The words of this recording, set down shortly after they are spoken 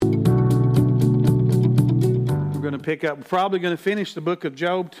to pick up. We're probably going to finish the book of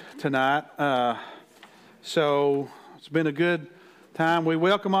Job tonight. So it's been a good time. We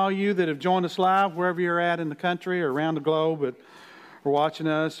welcome all you that have joined us live, wherever you're at in the country or around the globe, but are watching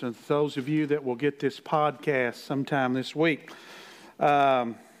us, and those of you that will get this podcast sometime this week.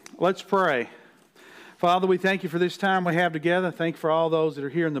 Let's pray. Father, we thank you for this time we have together. Thank you for all those that are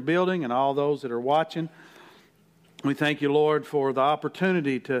here in the building and all those that are watching. We thank you, Lord, for the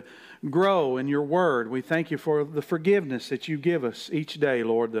opportunity to grow in your word. We thank you for the forgiveness that you give us each day,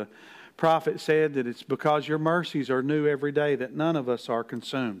 Lord. The prophet said that it's because your mercies are new every day that none of us are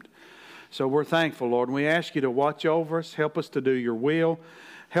consumed. So we're thankful, Lord, and we ask you to watch over us, help us to do your will,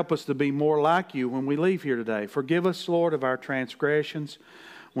 help us to be more like you when we leave here today. Forgive us, Lord, of our transgressions.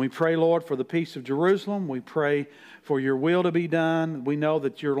 We pray, Lord, for the peace of Jerusalem. We pray for your will to be done. We know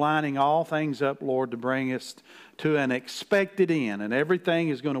that you're lining all things up, Lord, to bring us to an expected end, and everything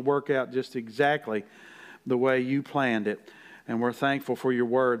is going to work out just exactly the way you planned it. And we're thankful for your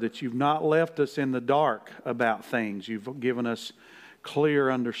word that you've not left us in the dark about things. You've given us clear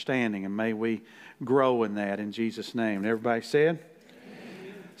understanding, and may we grow in that in Jesus' name. And everybody said?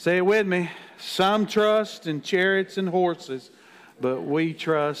 Amen. Say it with me. Some trust in chariots and horses, but we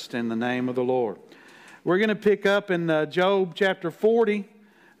trust in the name of the Lord. We're going to pick up in Job chapter 40.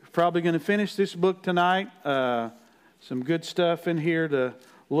 Probably going to finish this book tonight. Some good stuff in here to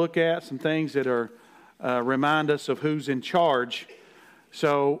look at. Some things that are remind us of who's in charge.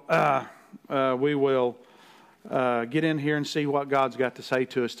 So we will get in here and see what God's got to say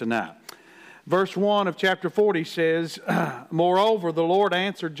to us tonight. Verse 1 of chapter 40 says, Moreover, the Lord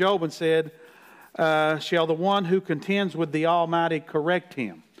answered Job and said, Shall the one who contends with the Almighty correct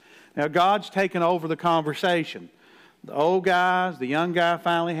him? Now God's taken over the conversation. The old guys, the young guy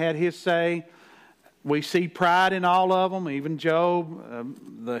finally had his say. We see pride in all of them, even Job,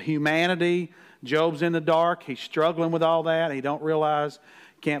 the humanity. Job's in the dark. He's struggling with all that. He don't realize,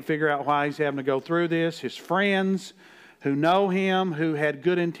 can't figure out why he's having to go through this. His friends who know him, who had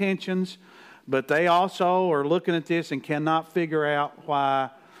good intentions, but they also are looking at this and cannot figure out why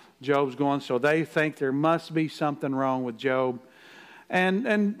Job's going. So they think there must be something wrong with Job.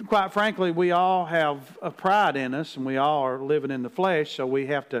 And quite frankly, we all have a pride in us, and we all are living in the flesh, so we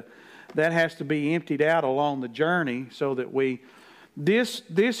have to, that has to be emptied out along the journey so that this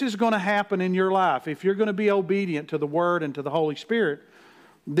is going to happen in your life. If you're going to be obedient to the Word and to the Holy Spirit,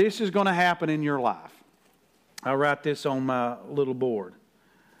 this is going to happen in your life. I'll write this on my little board.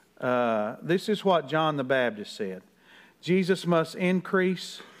 This is what John the Baptist said. Jesus must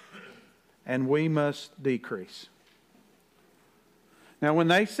increase and we must decrease. Now when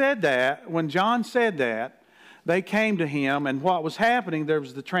they said that, when John said that, they came to him, and what was happening, there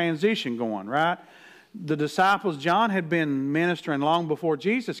was the transition going, right? The disciples, John had been ministering long before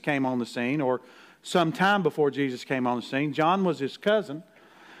Jesus came on the scene, or some time before Jesus came on the scene. John was his cousin.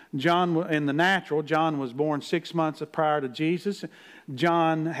 John, in the natural, John was born 6 months prior to Jesus.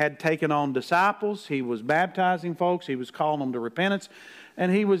 John had taken on disciples. He was baptizing folks. He was calling them to repentance.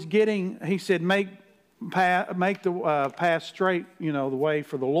 And he said, make the path straight, the way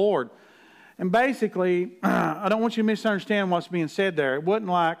for the Lord. And basically, I don't want you to misunderstand what's being said there. It wasn't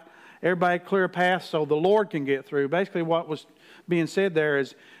like everybody clear a path so the Lord can get through. Basically, what was being said there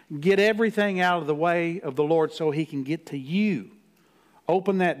is get everything out of the way of the Lord so He can get to you.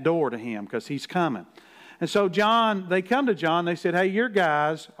 Open that door to Him because He's coming. And so they come to John, they said, hey, your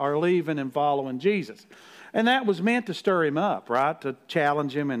guys are leaving and following Jesus. And that was meant to stir him up, right? To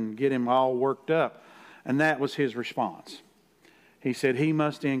challenge him and get him all worked up. And that was his response. He said, he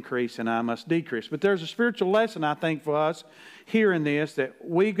must increase and I must decrease. But there's a spiritual lesson, I think, for us here in this, that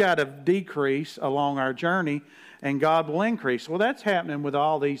we've got to decrease along our journey and God will increase. Well, that's happening with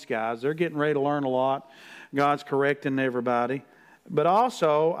all these guys. They're getting ready to learn a lot. God's correcting everybody. But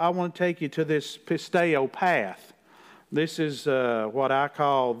also, I want to take you to this pisteo path. This is what I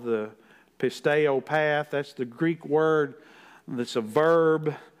call the pisteo path. That's the Greek word that's a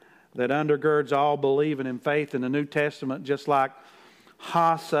verb that undergirds all believing and faith in the New Testament, just like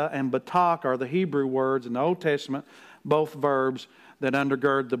hasa and batak are the Hebrew words in the Old Testament, both verbs that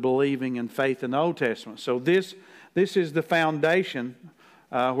undergird the believing and faith in the Old Testament. So this is the foundation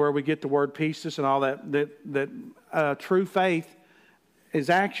where we get the word pistis and all that true faith is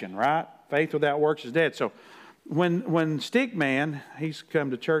action, right? Faith without works is dead. So when Stickman, he's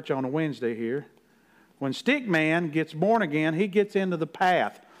come to church on a Wednesday here, when Stickman gets born again, he gets into the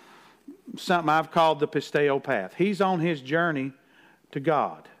path, something I've called the pisteo path. He's on his journey to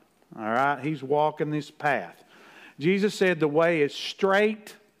God, all right? He's walking this path. Jesus said the way is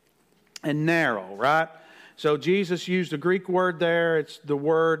straight and narrow, right? So Jesus used the Greek word there. It's the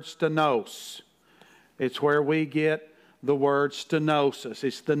word stenos. It's where we get the word stenosis.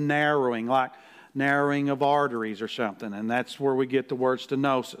 It's the narrowing, like narrowing of arteries or something. And that's where we get the word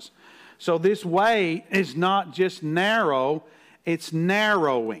stenosis. So this way is not just narrow, it's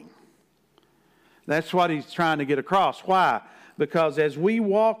narrowing. That's what he's trying to get across. Why? Because as we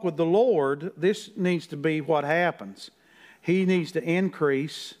walk with the Lord, this needs to be what happens. He needs to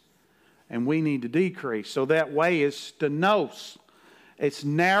increase and we need to decrease. So that way is stenos. It's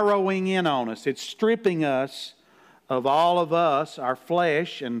narrowing in on us. It's stripping us of all of us, our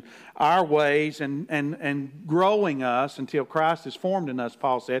flesh and our ways, and growing us until Christ is formed in us,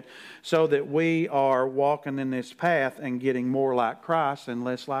 Paul said, so that we are walking in this path and getting more like Christ and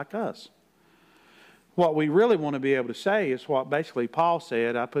less like us. What we really want to be able to say is what basically Paul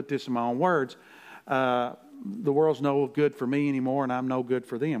said. I put this in my own words. The world's no good for me anymore, and I'm no good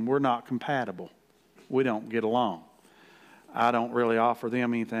for them. We're not compatible. We don't get along. I don't really offer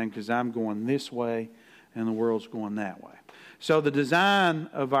them anything because I'm going this way and the world's going that way. So the design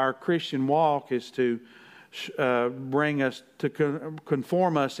of our Christian walk is to bring us, to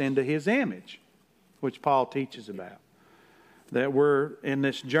conform us into His image, which Paul teaches about. That we're in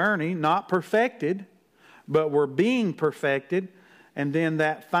this journey, not perfected, but we're being perfected. And then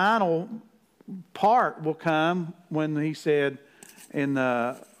that final part will come when he said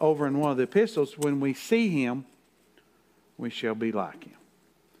over in one of the epistles, when we see Him, we shall be like Him.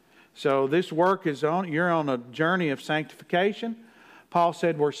 So this work is you're on a journey of sanctification. Paul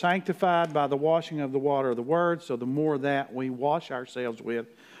said we're sanctified by the washing of the water of the Word. So the more that we wash ourselves with,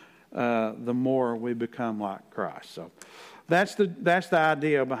 the more we become like Christ. So that's the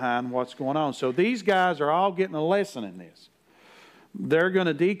idea behind what's going on. So these guys are all getting a lesson in this. They're going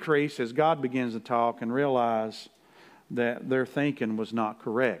to decrease as God begins to talk and realize that their thinking was not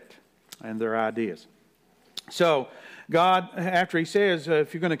correct and their ideas. So God, after He says,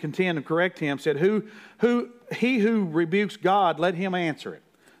 if you're going to contend and correct him, said, he who rebukes God, let him answer it.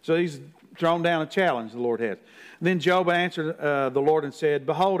 So He's thrown down a challenge, the Lord has. Then Job answered the Lord and said,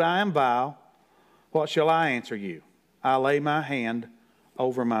 behold, I am vile. What shall I answer you? I lay my hand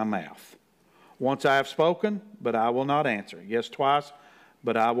over my mouth. Once I have spoken, but I will not answer. Yes, twice,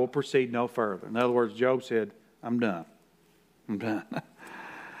 but I will proceed no further. In other words, Job said, I'm done. I'm done.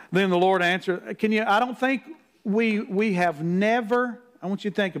 Then the Lord answered, I don't think we have never, I want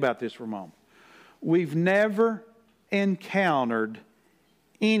you to think about this for a moment. We've never encountered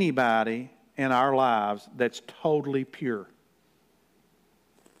anybody in our lives that's totally pure.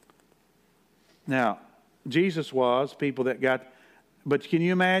 Now, Jesus was, people that got, but can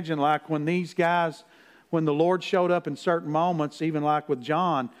you imagine like when these guys, when the Lord showed up in certain moments, even like with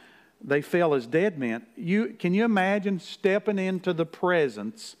John, they fell as dead men. Can you imagine stepping into the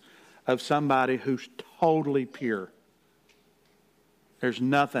presence of somebody who's totally pure? There's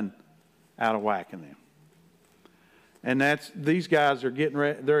nothing out of whack in them. And these guys are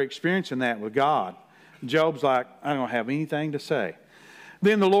they're experiencing that with God. Job's like, I don't have anything to say.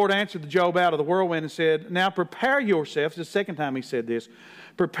 Then the Lord answered Job out of the whirlwind and said, now prepare yourself. It's the second time He said this.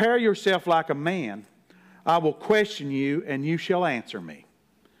 Prepare yourself like a man. I will question you and you shall answer me.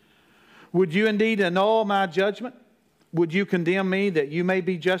 Would you indeed annul my judgment? Would you condemn me that you may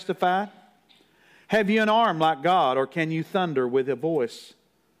be justified? Have you an arm like God, or can you thunder with a voice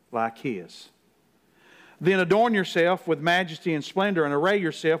like His? Then adorn yourself with majesty and splendor, and array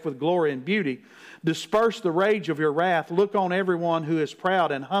yourself with glory and beauty. Disperse the rage of your wrath. Look on everyone who is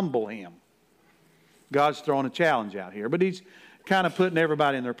proud and humble him. God's throwing a challenge out here, but He's kind of putting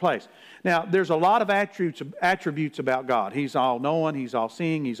everybody in their place. Now, there's a lot of attributes about God. He's all knowing, He's all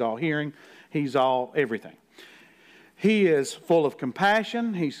seeing, He's all hearing, He's all everything. He is full of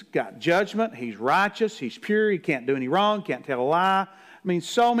compassion. He's got judgment. He's righteous. He's pure. He can't do any wrong. Can't tell a lie. I mean,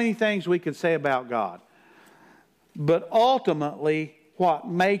 so many things we could say about God. But ultimately, what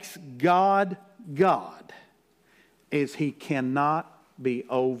makes God God is He cannot be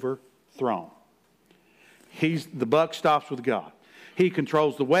overthrown. The buck stops with God. He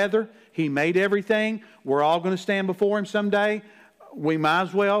controls the weather. He made everything. We're all going to stand before Him someday. We might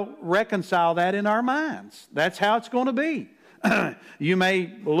as well reconcile that in our minds. That's how it's going to be. You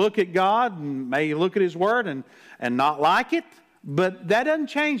may look at God and may look at His Word and not like it, but that doesn't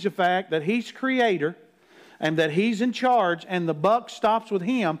change the fact that He's Creator and that He's in charge and the buck stops with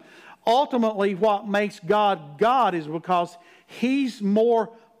Him. Ultimately, what makes God God is because He's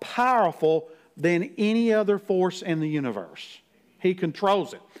more powerful than any other force in the universe. He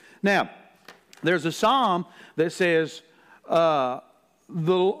controls it. Now, there's a psalm that says, the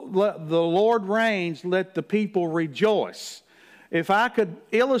Lord reigns, let the people rejoice. If I could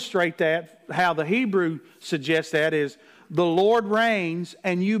illustrate that, how the Hebrew suggests that is, The Lord reigns,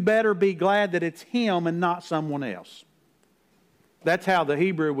 and you better be glad that it's Him and not someone else. That's how the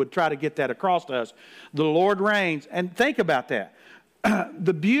Hebrew would try to get that across to us. The Lord reigns. And think about that.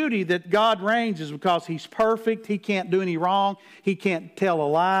 The beauty that God reigns is because He's perfect. He can't do any wrong. He can't tell a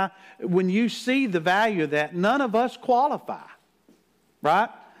lie. When you see the value of that, none of us qualify. Right?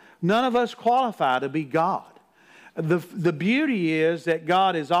 None of us qualify to be God. The beauty is that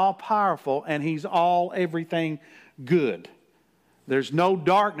God is all powerful and He's all everything good. There's no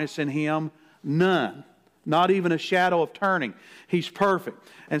darkness in Him, none. Not even a shadow of turning. He's perfect.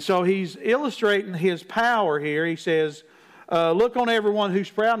 And so He's illustrating His power here. He says, look on everyone who's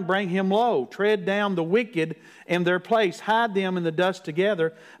proud and bring him low. Tread down the wicked in their place. Hide them in the dust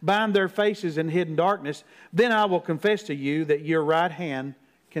together. Bind their faces in hidden darkness. Then I will confess to you that your right hand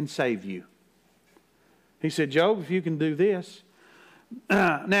can save you. He said, Job, if you can do this.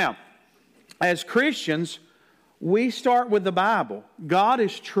 Now, as Christians, we start with the Bible. God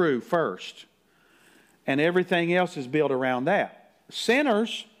is true first. And everything else is built around that.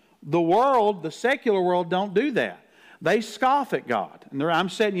 Sinners, the world, the secular world, don't do that. They scoff at God. And I'm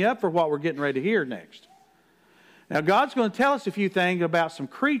setting you up for what we're getting ready to hear next. Now, God's going to tell us a few things about some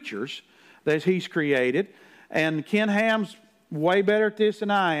creatures that He's created. And Ken Ham's way better at this than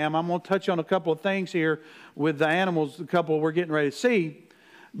I am. I'm going to touch on a couple of things here with the animals, a couple we're getting ready to see.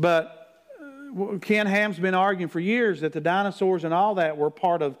 But Ken Ham's been arguing for years that the dinosaurs and all that were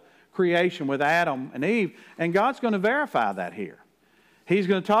part of creation with Adam and Eve. And God's going to verify that here. He's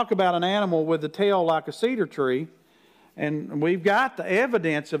going to talk about an animal with a tail like a cedar tree. And we've got the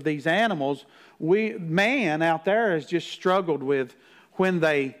evidence of these animals. Man out there has just struggled with when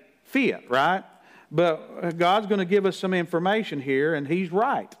they fit, right? But God's going to give us some information here, and He's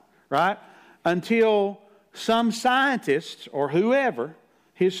right? Until some scientist or whoever,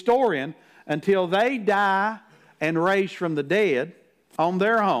 historian, until they die and raise from the dead on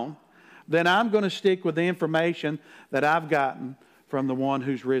their own, then I'm going to stick with the information that I've gotten from the one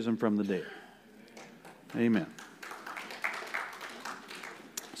who's risen from the dead. Amen.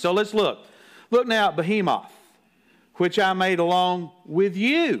 So let's look. Look now at Behemoth, which I made along with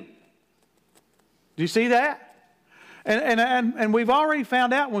you. Do you see that? And we've already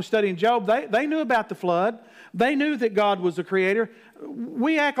found out when we're studying Job, they knew about the flood. They knew that God was the creator.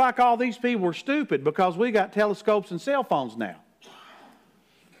 We act like all these people were stupid because we got telescopes and cell phones now.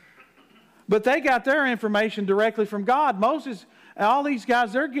 But they got their information directly from God. Moses, all these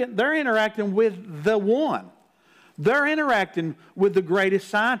guys, they're interacting with the one. They're interacting with the greatest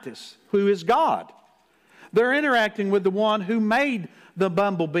scientist, who is God. They're interacting with the one who made the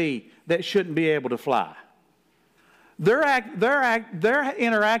bumblebee that shouldn't be able to fly. They're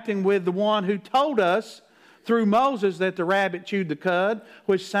interacting with the one who told us through Moses that the rabbit chewed the cud,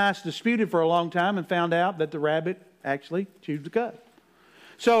 which science disputed for a long time and found out that the rabbit actually chewed the cud.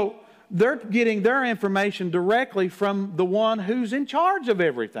 So they're getting their information directly from the one who's in charge of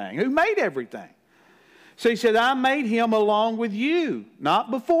everything, who made everything. So He said, I made him along with you,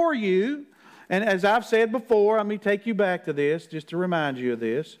 not before you. And as I've said before, let me take you back to this, just to remind you of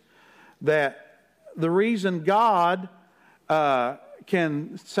this, that the reason God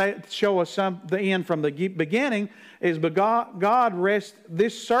can show us the end from the beginning is because God rests,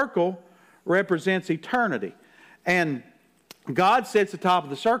 this circle represents eternity. And God sits at the top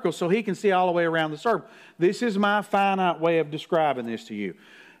of the circle so He can see all the way around the circle. This is my finite way of describing this to you.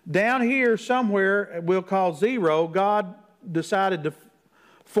 Down here somewhere, we'll call zero, God decided to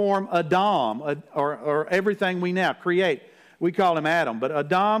form Adam, or everything we now create. We call him Adam, but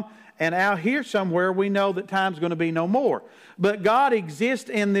Adam, and out here somewhere we know that time's going to be no more. But God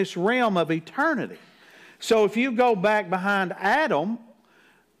exists in this realm of eternity. So if you go back behind Adam,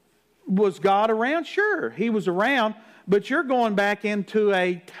 was God around? Sure, He was around, but you're going back into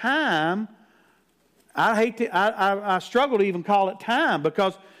a time. I struggle to even call it time,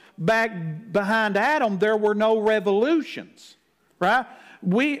 because back behind Adam there were no revolutions, right?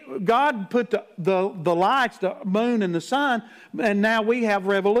 God put the lights, the moon and the sun, and now we have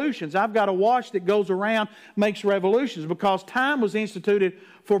revolutions. I've got a watch that goes around, makes revolutions, because time was instituted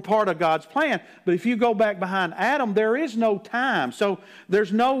for part of God's plan. But if you go back behind Adam, there is no time. So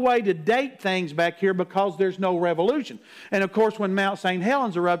there's no way to date things back here because there's no revolution. And of course, when Mount St.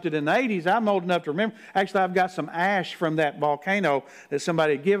 Helens erupted in the 80s, I'm old enough to remember. Actually, I've got some ash from that volcano that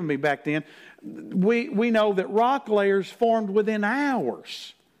somebody had given me back then. We know that rock layers formed within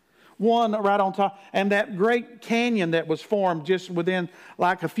hours. One right on top. And that great canyon that was formed just within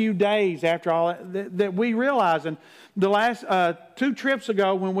like a few days after all that we realized. And the last 2 trips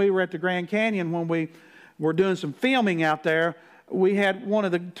ago when we were at the Grand Canyon, when we were doing some filming out there, we had one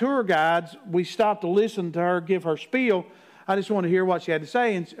of the tour guides, we stopped to listen to her give her spiel I just wanted to hear what she had to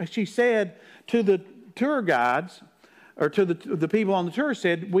say. And she said to the tour guides, or to the people on the tour,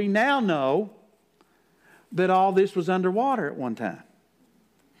 said, we now know that all this was underwater at one time.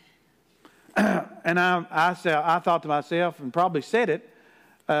 And I thought to myself, and probably said it,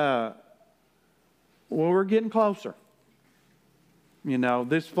 well, we're getting closer. You know,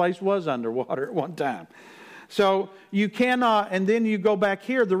 this place was underwater at one time. So you cannot, and then you go back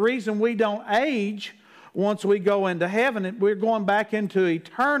here. The reason we don't age once we go into heaven, we're going back into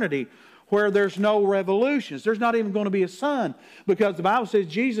eternity where there's no revolutions. There's not even going to be a sun, because the Bible says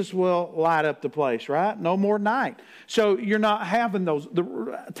Jesus will light up the place, right? No more night. So you're not having those.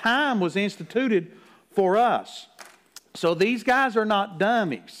 The time was instituted for us. So these guys are not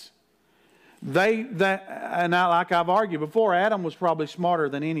dummies. Like I've argued before, Adam was probably smarter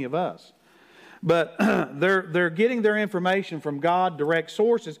than any of us. But they're getting their information from God, direct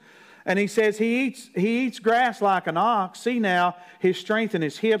sources. And he says he eats grass like an ox. See now, his strength in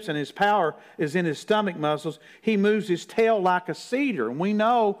his hips and his power is in his stomach muscles. He moves his tail like a cedar. And we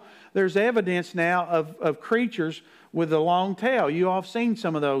know there's evidence now of creatures with a long tail. You all have seen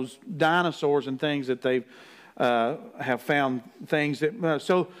some of those dinosaurs and things that they have found things that...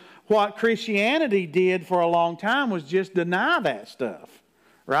 So what Christianity did for a long time was just deny that stuff,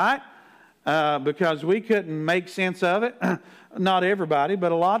 right? Because we couldn't make sense of it. Not everybody,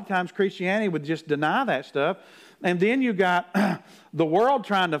 but a lot of times Christianity would just deny that stuff. And then you got the world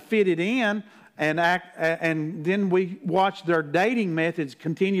trying to fit it in and then we watch their dating methods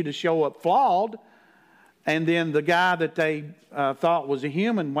continue to show up flawed. And then the guy that they thought was a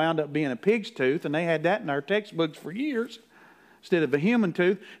human wound up being a pig's tooth, and they had that in our textbooks for years instead of a human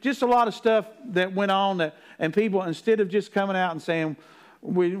tooth. Just a lot of stuff that went on and people, instead of just coming out and saying,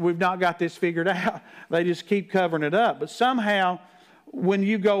 we've not got this figured out, they just keep covering it up. But somehow, when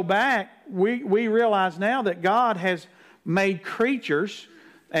you go back, we realize now that God has made creatures,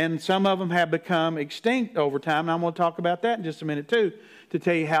 and some of them have become extinct over time. And I'm going to talk about that in just a minute too, to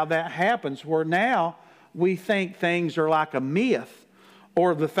tell you how that happens, where now we think things are like a myth,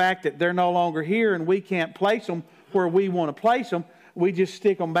 or the fact that they're no longer here and we can't place them where we want to place them. We just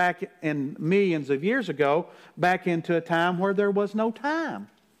stick them back in millions of years ago, back into a time where there was no time.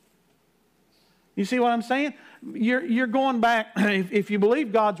 You see what I'm saying? You're going back, if you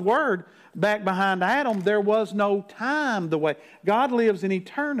believe God's Word, back behind Adam, there was no time the way. God lives in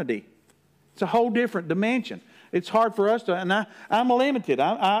eternity. It's a whole different dimension. It's hard for us to, and I'm limited.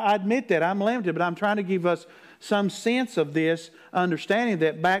 I admit that I'm limited, but I'm trying to give us some sense of this, understanding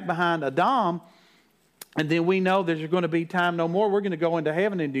that back behind Adam, and then we know there's going to be time no more. We're going to go into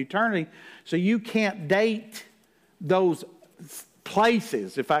heaven, into eternity. So you can't date those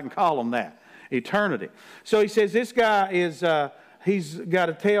places, if I can call them that, eternity. So he says this guy is, he's got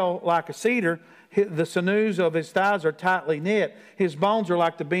a tail like a cedar. The sinews of his thighs are tightly knit. His bones are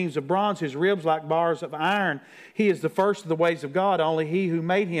like the beams of bronze. His ribs like bars of iron. He is the first of the ways of God. Only he who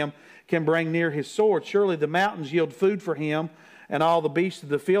made him can bring near his sword. Surely the mountains yield food for him, and all the beasts of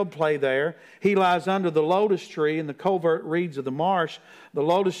the field play there. He lies under the lotus tree and the covert reeds of the marsh. The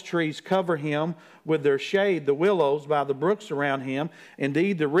lotus trees cover him with their shade, the willows by the brooks around him.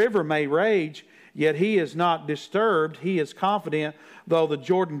 Indeed, the river may rage, yet he is not disturbed. He is confident, though the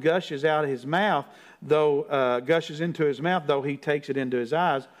Jordan gushes out of his mouth, gushes into his mouth, though he takes it into his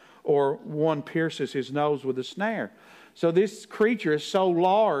eyes, or one pierces his nose with a snare. So this creature is so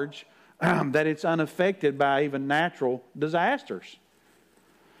large that it's unaffected by even natural disasters.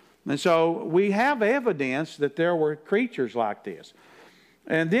 And so we have evidence that there were creatures like this.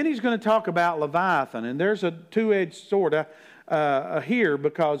 And then he's going to talk about Leviathan. And there's a two-edged sword here,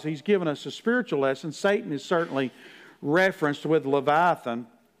 because he's given us a spiritual lesson. Satan is certainly referenced with Leviathan.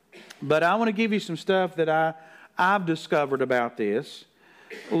 But I want to give you some stuff that I've discovered about this.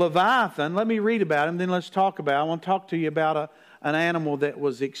 Leviathan, let me read about him, then let's talk about it. I want to talk to you about an animal that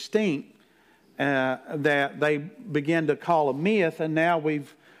was extinct, that they began to call a myth, and now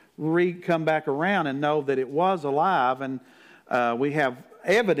we've come back around and know that it was alive, and we have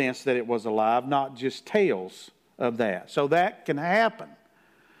evidence that it was alive, not just tales of that. So that can happen.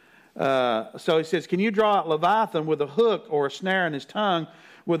 So he says, can you draw out Leviathan with a hook or a snare in his tongue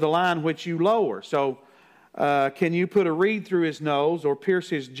with a line which you lower? So can you put a reed through his nose or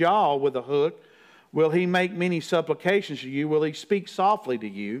pierce his jaw with a hook? Will he make many supplications to you? Will he speak softly to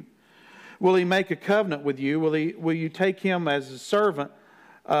you? Will he make a covenant with you? Will you take him as a servant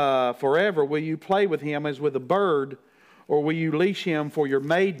forever? Will you play with him as with a bird? Or will you leash him for your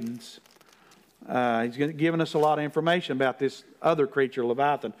maidens? He's giving us a lot of information about this other creature,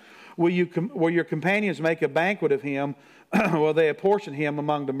 Leviathan. Will your companions make a banquet of him? Will they apportion him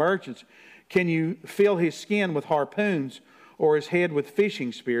among the merchants? Can you fill his skin with harpoons, or his head with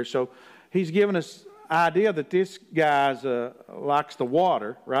fishing spears. So he's given us idea that this guy's likes the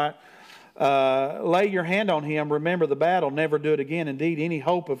water, right? Lay your hand on him, remember the battle, never do it again. Indeed, any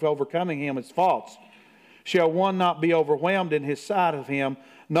hope of overcoming him is false. Shall one not be overwhelmed in his sight of him?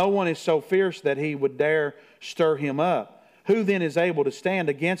 No one is so fierce that he would dare stir him up. Who then is able to stand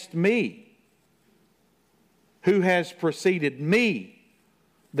against me? Who has preceded me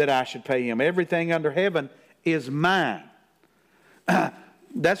that I should pay him? Everything under heaven is mine.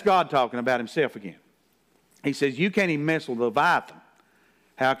 That's God talking about himself again. He says, you can't even mess with Leviathan.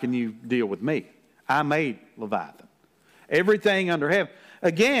 How can you deal with me? I made Leviathan. Everything under heaven.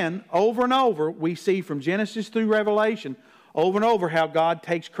 Again, over and over, we see from Genesis through Revelation, over and over how God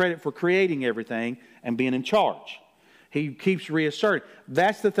takes credit for creating everything and being in charge. He keeps reasserting.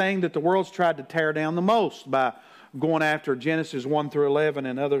 That's the thing that the world's tried to tear down the most by going after Genesis 1 through 11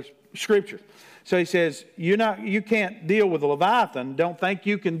 and other scriptures. So he says, you can't deal with the Leviathan. Don't think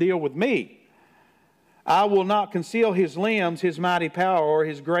you can deal with me. I will not conceal his limbs, his mighty power, or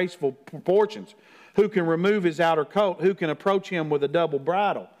his graceful proportions. Who can remove his outer coat? Who can approach him with a double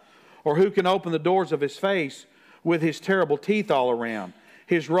bridle? Or who can open the doors of his face with his terrible teeth all around?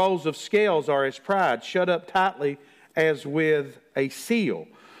 His rows of scales are his pride, shut up tightly as with a seal.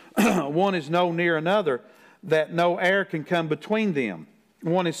 One is no near another, that no air can come between them.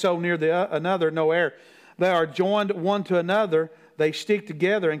 One is so near another, no air. They are joined one to another. They stick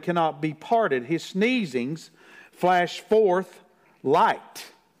together and cannot be parted. His sneezings flash forth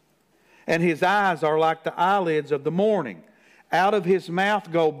light, and his eyes are like the eyelids of the morning. Out of his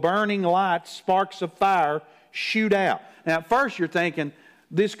mouth go burning lights, sparks of fire shoot out. Now at first you're thinking,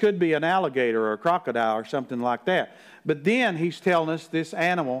 this could be an alligator or a crocodile or something like that. But then he's telling us this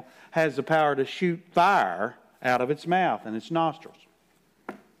animal has the power to shoot fire out of its mouth and its nostrils.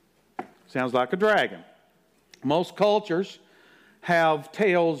 Sounds like a dragon. Most cultures have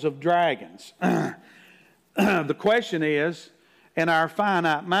tales of dragons. The question is, in our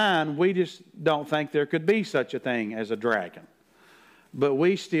finite mind, we just don't think there could be such a thing as a dragon. But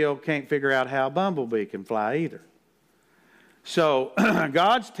we still can't figure out how a bumblebee can fly either. So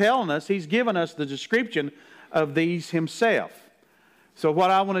God's telling us, He's given us the description of these Himself. So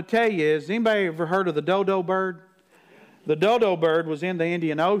what I want to tell you is, anybody ever heard of the dodo bird? The dodo bird was in the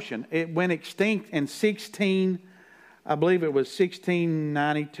Indian Ocean. It went extinct in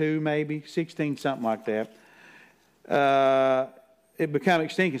 1692 maybe, 16 something like that. It became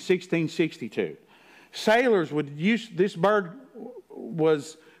extinct in 1662. Sailors would use, this bird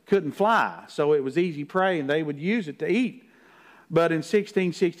couldn't fly, so it was easy prey and they would use it to eat. But in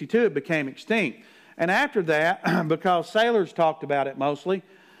 1662 it became extinct. And after that, because sailors talked about it mostly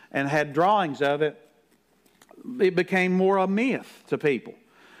and had drawings of it, it became more a myth to people.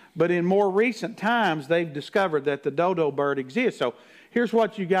 But in more recent times, they've discovered that the dodo bird exists. So here's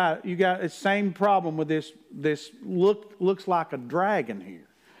what you got. You got the same problem with this looks like a dragon here.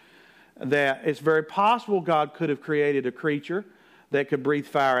 That it's very possible God could have created a creature that could breathe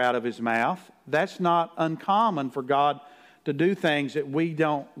fire out of his mouth. That's not uncommon for God to do things that we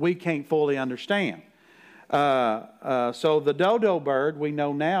can't fully understand. So the dodo bird we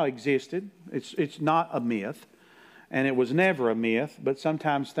know now existed. It's not a myth. And it was never a myth, but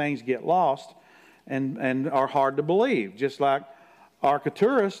sometimes things get lost and are hard to believe. Just like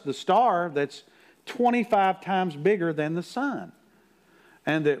Arcturus, the star that's 25 times bigger than the sun.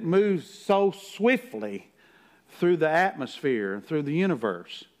 And that moves so swiftly through the atmosphere, through the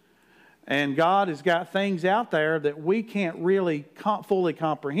universe. And God has got things out there that we can't really fully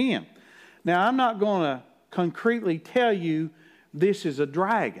comprehend. Now, I'm not going to concretely tell you this is a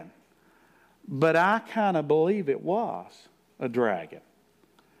dragon. But I kind of believe it was a dragon.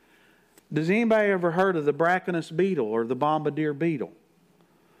 Does anybody ever heard of the Brachynes beetle or the bombardier beetle?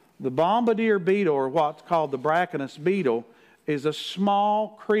 The bombardier beetle, or what's called the Brachynes beetle, is a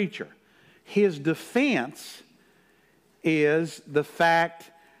small creature. His defense is the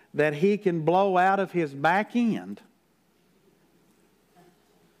fact that he can blow out of his back end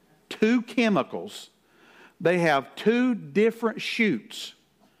two chemicals. They have two different chutes.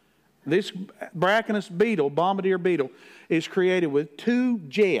 This Brachynes beetle, bombardier beetle, is created with two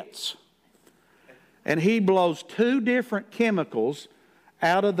jets. And he blows two different chemicals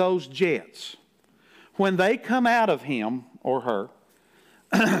out of those jets. When they come out of him or her,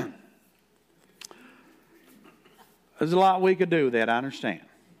 there's a lot we could do with that, I understand.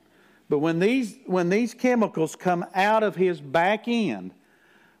 But when these chemicals come out of his back end,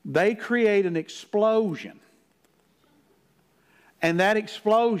 they create an explosion. And that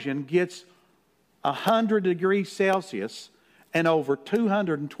explosion gets 100 degrees Celsius and over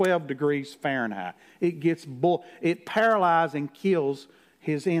 212 degrees Fahrenheit. It paralyzes and kills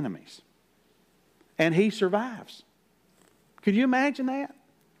his enemies. And he survives. Could you imagine that?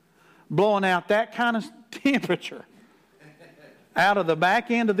 Blowing out that kind of temperature out of the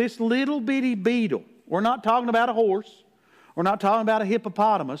back end of this little bitty beetle. We're not talking about a horse. We're not talking about a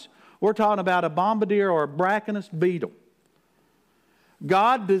hippopotamus. We're talking about a bombardier or a brachynes beetle.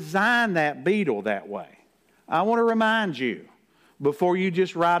 God designed that beetle that way. I want to remind you, before you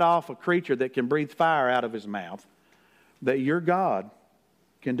just write off a creature that can breathe fire out of his mouth, that your God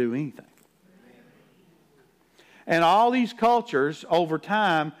can do anything. And all these cultures over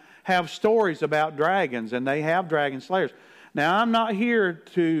time have stories about dragons, and they have dragon slayers. Now, I'm not here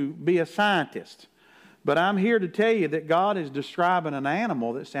to be a scientist, but I'm here to tell you that God is describing an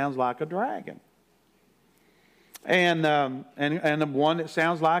animal that sounds like a dragon. And one that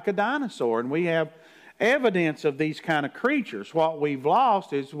sounds like a dinosaur. And we have evidence of these kind of creatures. What we've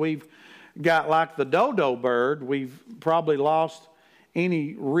lost is we've got like the dodo bird. We've probably lost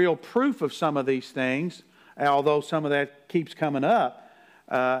any real proof of some of these things, although some of that keeps coming up.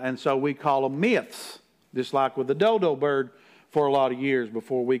 And so we call them myths, just like with the dodo bird for a lot of years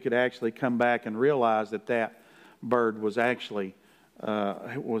before we could actually come back and realize that that bird was actually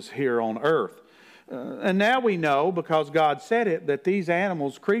was here on earth. And now we know, because God said it, that these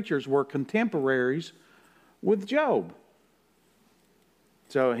animals, creatures, were contemporaries with Job.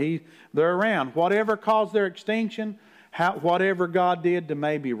 So they're around. Whatever caused their extinction, whatever God did to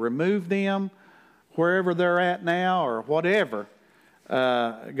maybe remove them, wherever they're at now or whatever,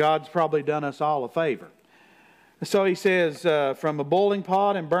 God's probably done us all a favor. So he says, from a boiling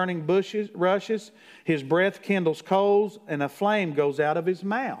pot and burning rushes, his breath kindles coals, and a flame goes out of his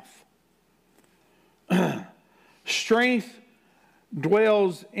mouth. Strength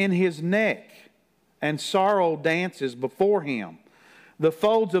dwells in his neck, and sorrow dances before him. The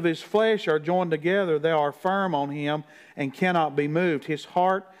folds of his flesh are joined together. They are firm on him and cannot be moved. His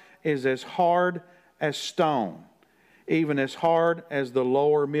heart is as hard as stone, even as hard as the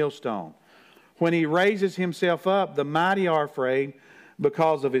lower millstone. When he raises himself up, the mighty are afraid.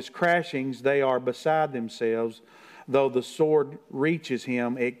 Because of his crashings, they are beside themselves. Though the sword reaches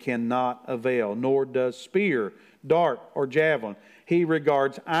him, it cannot avail, nor does spear, dart, or javelin. He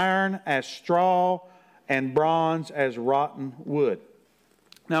regards iron as straw and bronze as rotten wood.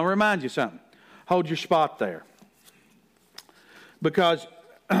 Now, I'll remind you something. Hold your spot there. Because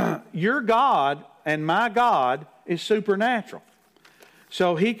your God and my God is supernatural.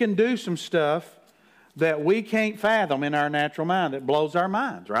 So he can do some stuff that we can't fathom in our natural mind. That blows our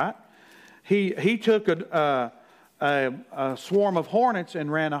minds, right? He took a swarm of hornets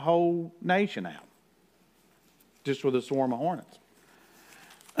and ran a whole nation out. Just with a swarm of hornets.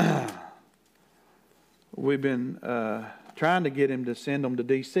 We've been trying to get him to send them to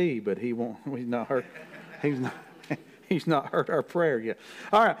D.C., but he won't. He's not heard. He's not heard our prayer yet.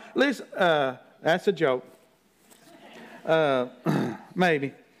 All right, listen. That's a joke.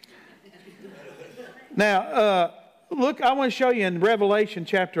 Maybe. Now, look. I want to show you in Revelation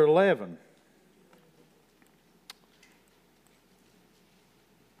chapter 11.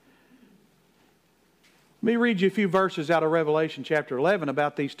 Let me read you a few verses out of Revelation chapter 11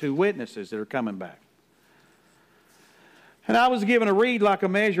 about these two witnesses that are coming back. And I was given a reed like a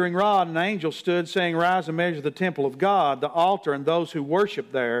measuring rod, and an angel stood, saying, "Rise and measure the temple of God, the altar, and those who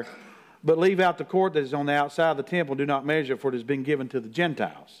worship there. But leave out the court that is on the outside of the temple. Do not measure, for it has been given to the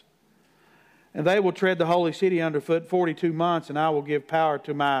Gentiles. And they will tread the holy city underfoot 42 months, and I will give power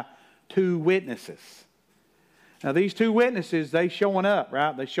to my two witnesses." Now, these two witnesses, they showing up,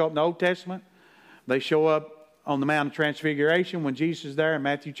 right? They show up in the Old Testament. They show up on the Mount of Transfiguration when Jesus is there in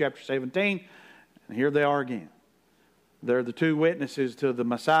Matthew chapter 17. And here they are again. They're the two witnesses to the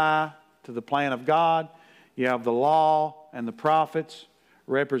Messiah, to the plan of God. You have the law and the prophets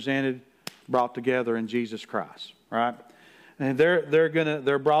represented, brought together in Jesus Christ, right? And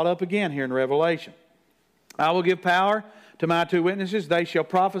they're brought up again here in Revelation. "I will give power to my two witnesses. They shall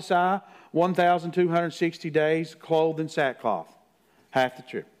prophesy 1,260 days, clothed in sackcloth." Half the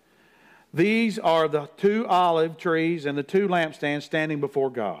truth. "These are the two olive trees and the two lampstands standing before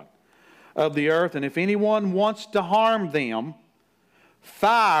God of the earth. And if anyone wants to harm them,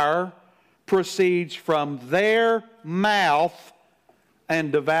 fire proceeds from their mouth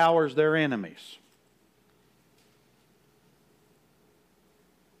and devours their enemies."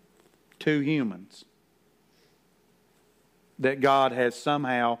 Two humans that God has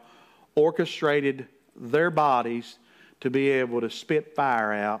somehow orchestrated their bodies to be able to spit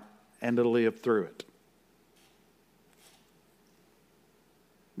fire out and to live through it.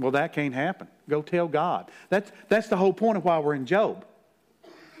 Well, that can't happen. Go tell God. That's the whole point of why we're in Job.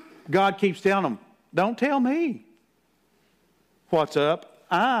 God keeps telling them, don't tell me what's up.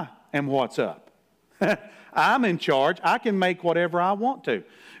 I am what's up. I'm in charge. I can make whatever I want to.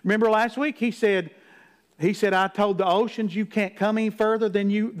 Remember last week he said, I told the oceans you can't come any further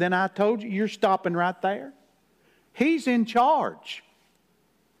than I told you. You're stopping right there. He's in charge.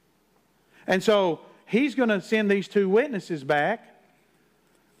 And so he's going to send these two witnesses back.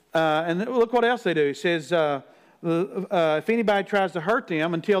 And look what else they do. He says, if anybody tries to hurt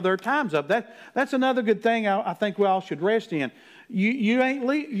them until their time's up. That's another good thing I think we all should rest in.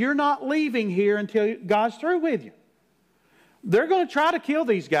 You're not leaving here until God's through with you. They're going to try to kill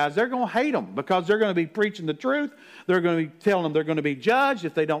these guys. They're going to hate them because they're going to be preaching the truth. They're going to be telling them they're going to be judged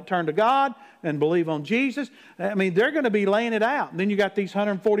if they don't turn to God and believe on Jesus. I mean, they're going to be laying it out. And then you got these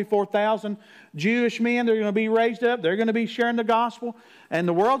 144,000 Jewish men. They're going to be raised up. They're going to be sharing the gospel. And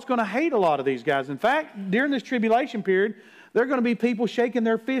the world's going to hate a lot of these guys. In fact, during this tribulation period, there are going to be people shaking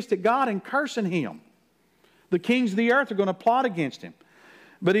their fist at God and cursing Him. The kings of the earth are going to plot against Him.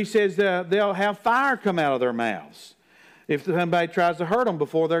 But He says they'll have fire come out of their mouths if somebody tries to hurt them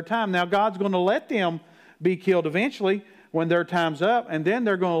before their time. Now, God's going to let them be killed eventually when their time's up, and then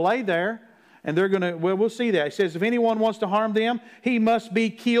they're going to lay there, and they're going to, well, we'll see that. It says, if anyone wants to harm them, he must be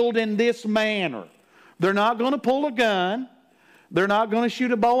killed in this manner. They're not going to pull a gun. They're not going to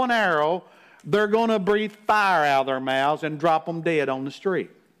shoot a bow and arrow. They're going to breathe fire out of their mouths and drop them dead on the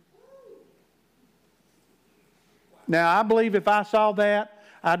street. Now, I believe if I saw that,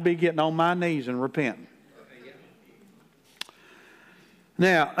 I'd be getting on my knees and repenting.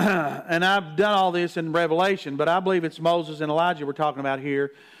 Now, and I've done all this in Revelation, but I believe it's Moses and Elijah we're talking about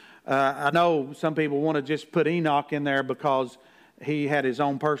here. I know some people want to just put Enoch in there because he had his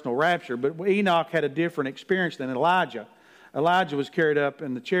own personal rapture, but Enoch had a different experience than Elijah. Elijah was carried up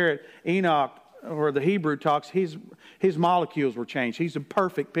in the chariot. Enoch, or the Hebrew talks, his molecules were changed. He's a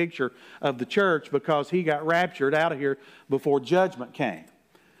perfect picture of the church because he got raptured out of here before judgment came.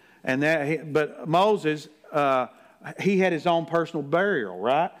 But Moses, he had his own personal burial,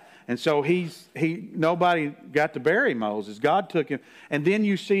 right? And so nobody got to bury Moses. God took him. And then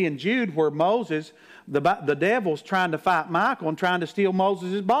you see in Jude where Moses, the devil's trying to fight Michael and trying to steal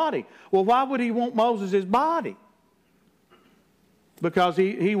Moses' body. Well, why would he want Moses' body? Because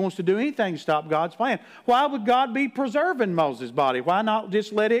he wants to do anything to stop God's plan. Why would God be preserving Moses' body? Why not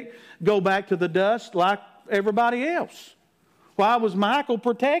just let it go back to the dust like everybody else? Why was Michael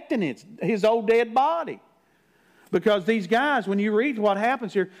protecting his old dead body? Because these guys, when you read what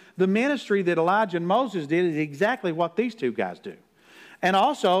happens here, the ministry that Elijah and Moses did is exactly what these two guys do. And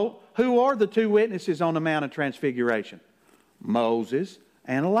also, who are the two witnesses on the Mount of Transfiguration? Moses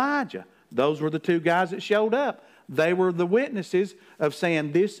and Elijah. Those were the two guys that showed up. They were the witnesses of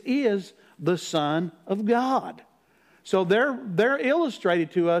saying, this is the Son of God. So they're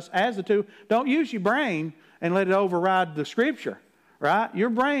illustrated to us as the two. Don't use your brain and let it override the Scripture. Right? Your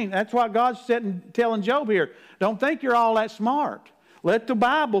brain, that's what God's telling Job here. Don't think you're all that smart. Let the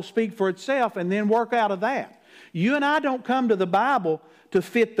Bible speak for itself and then work out of that. You and I don't come to the Bible to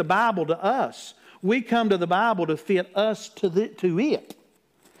fit the Bible to us. We come to the Bible to fit us to it.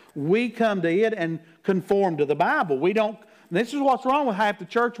 We come to it and conform to the Bible. We don't. This is what's wrong with half the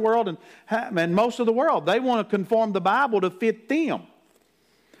church world and most of the world. They want to conform the Bible to fit them.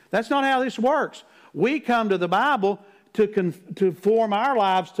 That's not how this works. We come to the Bible to form our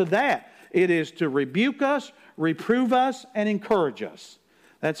lives to that. It is to rebuke us, reprove us, and encourage us.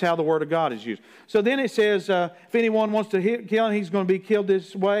 That's how the Word of God is used. So then it says, if anyone wants to kill him, he's going to be killed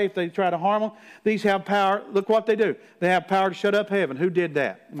this way if they try to harm him. These have power. Look what they do. They have power to shut up heaven. Who did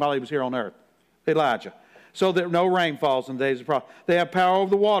that while he was here on earth? Elijah. So that no rain falls in the days of prophet. They have power over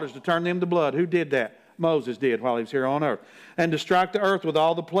the waters to turn them to blood. Who did that? Moses did while he was here on earth. And to strike the earth with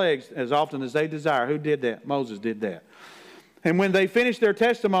all the plagues as often as they desire. Who did that? Moses did that. And when they finish their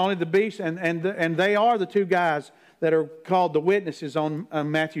testimony, the beast, and they are the two guys that are called the witnesses on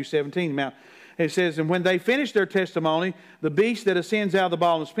Matthew 17. It says, and when they finish their testimony, the beast that ascends out of the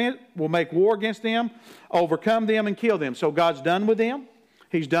bottomless pit will make war against them, overcome them, and kill them. So God's done with them.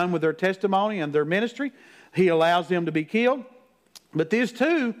 He's done with their testimony and their ministry. He allows them to be killed. But this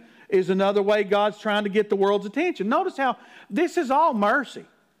too is another way God's trying to get the world's attention. Notice how this is all mercy.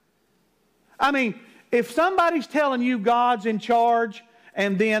 I mean, if somebody's telling you God's in charge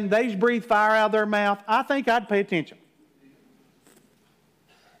and then they breathe fire out of their mouth, I think I'd pay attention.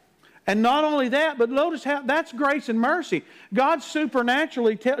 And not only that, but notice how that's grace and mercy. God's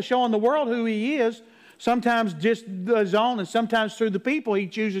supernaturally showing the world who He is, sometimes just His own and sometimes through the people He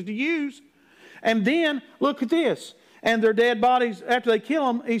chooses to use. And then, look at this. And their dead bodies, after they kill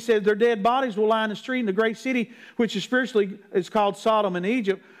them, he said, their dead bodies will lie in the street in the great city, which is spiritually is called Sodom in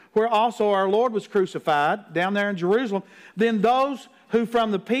Egypt, where also our Lord was crucified, down there in Jerusalem. Then those who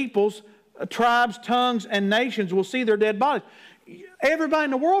from the peoples, tribes, tongues, and nations will see their dead bodies. Everybody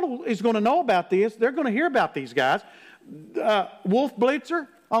in the world is going to know about this. They're going to hear about these guys. Wolf Blitzer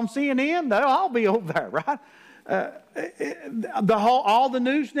on CNN, they'll all be over there, right? All the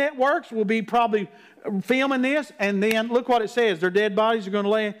news networks will be probably filming this, and then look what it says: their dead bodies are going to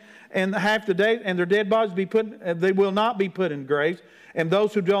lay in half the day, and their dead bodies be put. They will not be put in graves, and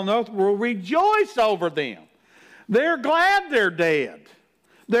those who dwell on the earth will rejoice over them. They're glad they're dead.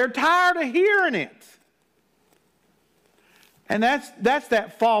 They're tired of hearing it, and that's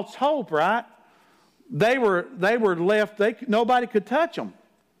that false hope, right? They were left. Nobody could touch them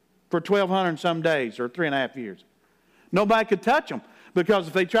for 1,200 and some days, or 3.5 years. Nobody could touch them, because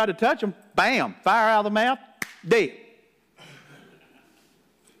if they tried to touch them, bam, fire out of the mouth, dead.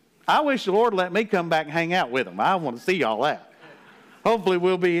 I wish the Lord let me come back and hang out with them. I want to see all that. Hopefully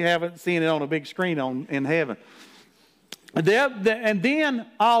we'll be seeing it on a big screen in heaven. And then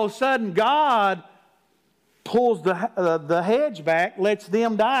all of a sudden God pulls the hedge back, lets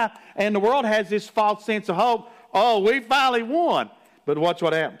them die, and the world has this false sense of hope. Oh, we finally won. But watch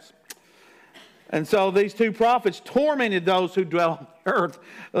what happens. And so these two prophets tormented those who dwell on the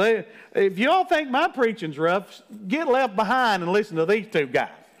earth. If you all think my preaching's rough, get left behind and listen to these two guys.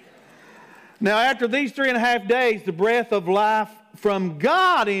 Now, after these 3.5 days, the breath of life from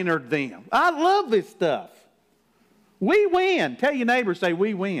God entered them. I love this stuff. We win. Tell your neighbor, say,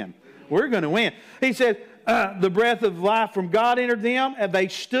 we win. We're going to win. He said, the breath of life from God entered them, and they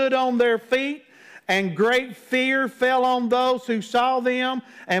stood on their feet. And great fear fell on those who saw them,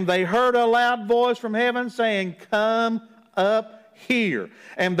 and they heard a loud voice from heaven saying, "Come up here."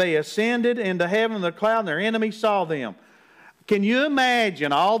 And they ascended into heaven in the cloud, and their enemies saw them. Can you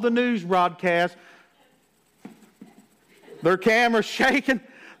imagine all the news broadcasts, their cameras shaking,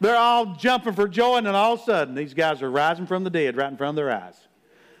 they're all jumping for joy, and then all of a sudden these guys are rising from the dead right in front of their eyes.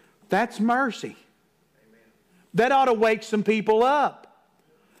 That's mercy. That ought to wake some people up.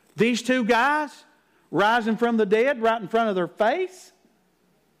 These two guys rising from the dead right in front of their face.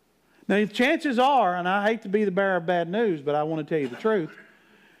 Now, the chances are, and I hate to be the bearer of bad news, but I want to tell you the truth.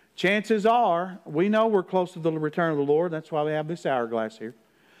 Chances are, we know we're close to the return of the Lord. That's why we have this hourglass here.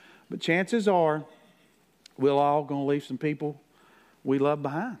 But chances are, we're all going to leave some people we love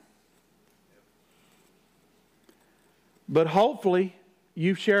behind. But hopefully,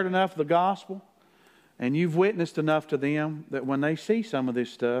 you've shared enough of the gospel and you've witnessed enough to them that when they see some of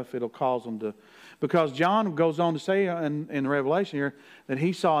this stuff, it'll cause them to... Because John goes on to say in Revelation here that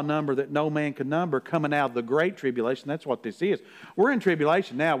he saw a number that no man could number coming out of the great tribulation. That's what this is. We're in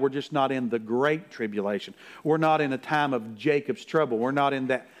tribulation now. We're just not in the great tribulation. We're not in a time of Jacob's trouble. We're not in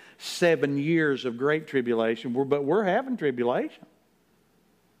that 7 years of great tribulation. But we're having tribulation.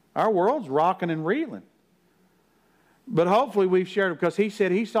 Our world's rocking and reeling. But hopefully we've shared it, because he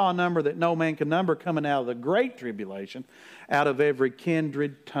said he saw a number that no man can number coming out of the great tribulation, out of every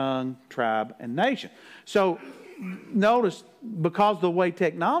kindred, tongue, tribe, and nation. So notice, because of the way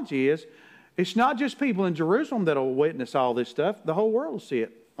technology is, it's not just people in Jerusalem that will witness all this stuff. The whole world will see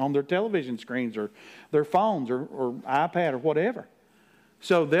it on their television screens or their phones or iPad or whatever.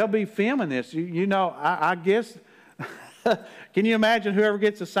 So they'll be filming this. You know, I guess, can you imagine whoever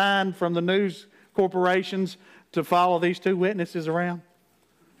gets assigned from the news corporations to follow these two witnesses around?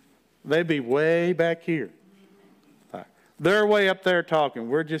 They'd be way back here. They're way up there talking.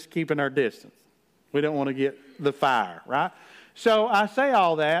 We're just keeping our distance. We don't want to get the fire, right? So I say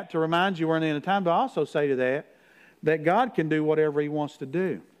all that to remind you we're in the end of time, but I also say to that God can do whatever He wants to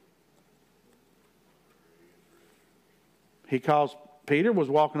do. Peter was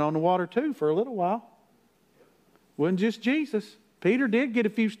walking on the water too for a little while. Wasn't just Jesus. Peter did get a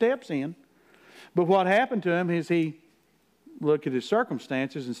few steps in. But what happened to him is he looked at his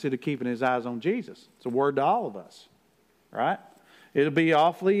circumstances instead of keeping his eyes on Jesus. It's a word to all of us, right? It'll be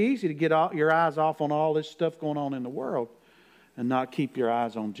awfully easy to get your eyes off on all this stuff going on in the world and not keep your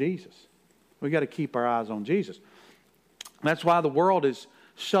eyes on Jesus. We've got to keep our eyes on Jesus. That's why the world is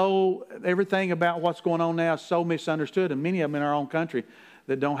everything about what's going on now is so misunderstood, and many of them in our own country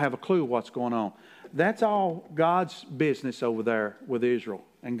that don't have a clue what's going on. That's all God's business over there with Israel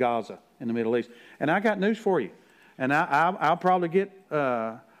and Gaza in the Middle East. And I got news for you. And I'll probably get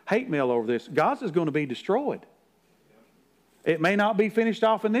hate mail over this. Gaza's going to be destroyed. It may not be finished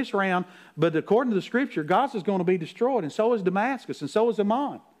off in this round, but according to the Scripture, Gaza's going to be destroyed, and so is Damascus, and so is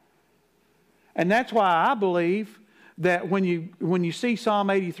Amman. And that's why I believe that when you see Psalm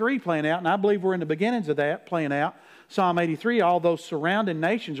 83 playing out, and I believe we're in the beginnings of that playing out, Psalm 83, all those surrounding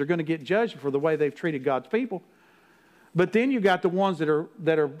nations are going to get judged for the way they've treated God's people. But then you've got the ones that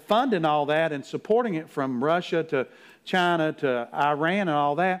are funding all that and supporting it, from Russia to China to Iran and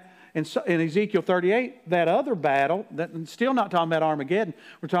all that. And so in Ezekiel 38, that other battle, still not talking about Armageddon,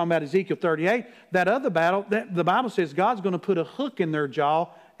 we're talking about Ezekiel 38, that other battle, the Bible says God's going to put a hook in their jaw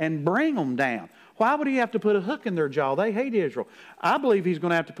and bring them down. Why would he have to put a hook in their jaw? They hate Israel. I believe he's going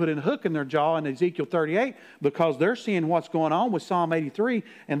to have to put a hook in their jaw in Ezekiel 38 because they're seeing what's going on with Psalm 83,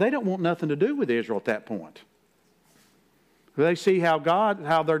 and they don't want nothing to do with Israel at that point. They see how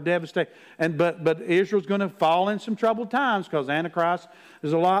they're devastated. But Israel's going to fall in some troubled times because Antichrist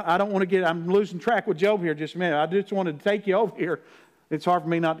is a lot. I'm losing track with Job here just a minute. I just wanted to take you over here. It's hard for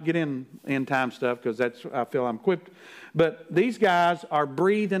me not to get in end time stuff because I feel I'm equipped. But these guys are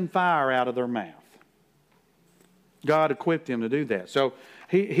breathing fire out of their mouth. God equipped him to do that. So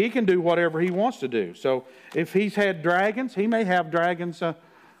he can do whatever he wants to do. So if he's had dragons, he may have dragons in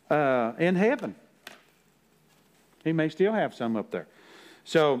heaven. He may still have some up there.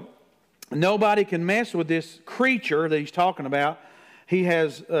 So nobody can mess with this creature that he's talking about. He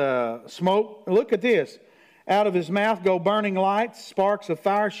has smoke. Look at this. Out of his mouth go burning lights. Sparks of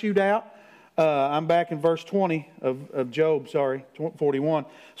fire shoot out. I'm back in verse 20 of Job, 41.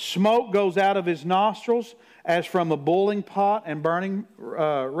 Smoke goes out of his nostrils as from a boiling pot and burning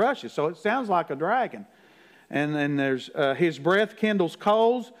rushes. So it sounds like a dragon. And then there's his breath kindles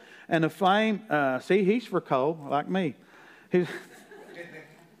coals. And the flame, he's for coal, like me. He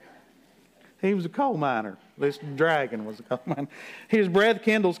was a coal miner. This dragon was a coal miner. His breath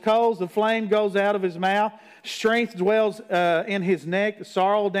kindles coals. The flame goes out of his mouth. Strength dwells in his neck.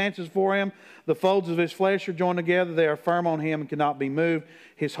 Sorrow dances for him. The folds of his flesh are joined together. They are firm on him and cannot be moved.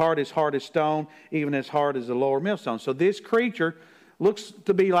 His heart is hard as stone, even as hard as the lower millstone. So this creature looks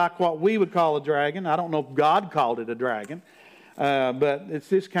to be like what we would call a dragon. I don't know if God called it a dragon. But it's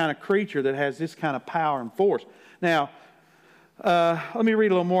this kind of creature that has this kind of power and force. Now, let me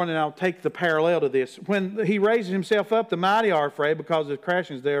read a little more and then I'll take the parallel to this. When he raises himself up, the mighty are afraid because the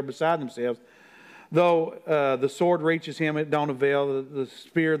crashings there beside themselves. Though the sword reaches him, it don't avail. The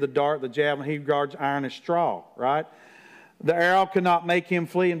spear, the dart, the javelin, he regards iron as straw, right? The arrow cannot make him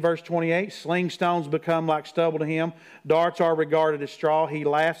flee in verse 28. Sling stones become like stubble to him. Darts are regarded as straw. He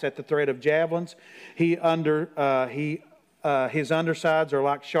laughs at the threat of javelins. His undersides are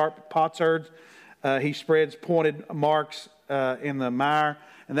like sharp potsherds. He spreads pointed marks in the mire,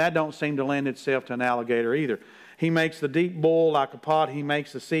 and that don't seem to lend itself to an alligator either. He makes the deep boil like a pot. He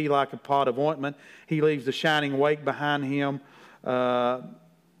makes the sea like a pot of ointment. He leaves the shining wake behind him.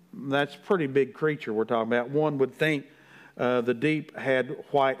 That's a pretty big creature we're talking about. One would think the deep had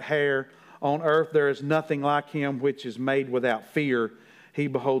white hair. On earth there is nothing like him which is made without fear. He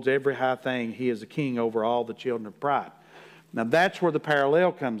beholds every high thing. He is a king over all the children of pride. Now that's where the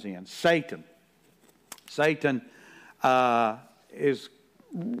parallel comes in. Satan is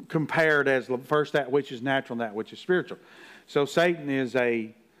compared as first that which is natural and that which is spiritual. So Satan is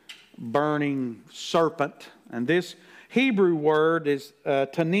a burning serpent. And this Hebrew word is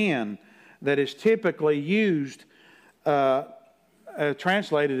tanin, that is typically used,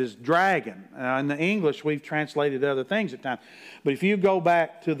 translated as dragon. In the English, we've translated other things at times. But if you go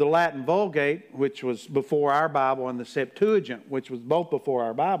back to the Latin Vulgate, which was before our Bible, and the Septuagint, which was both before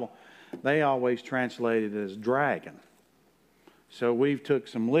our Bible, they always translated it as dragon. So we've took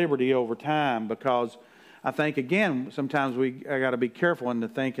some liberty over time because I think, again, sometimes I got to be careful into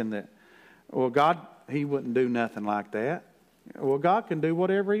thinking that, well, God, He wouldn't do nothing like that. Well, God can do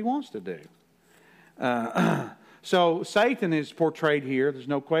whatever He wants to do. So Satan is portrayed here. There's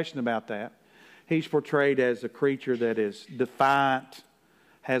no question about that. He's portrayed as a creature that is defiant,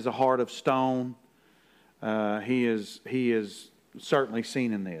 has a heart of stone. He is certainly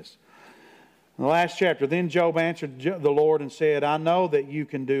seen in this. In the last chapter, then Job answered the Lord and said, I know that you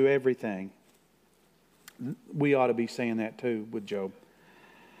can do everything. We ought to be saying that too with Job.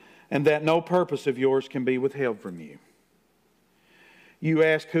 And that no purpose of yours can be withheld from you. You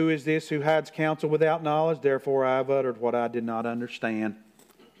ask, who is this who hides counsel without knowledge? Therefore I have uttered what I did not understand.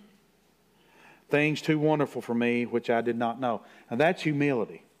 Things too wonderful for me, which I did not know. Now that's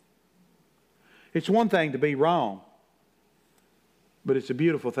humility. It's one thing to be wrong, but it's a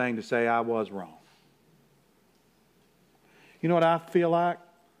beautiful thing to say, I was wrong. You know what I feel like?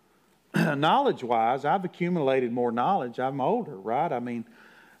 Knowledge-wise, I've accumulated more knowledge. I'm older, right? I mean,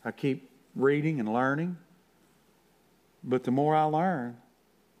 I keep reading and learning. But the more I learn,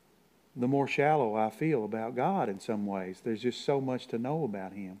 the more shallow I feel about God in some ways. There's just so much to know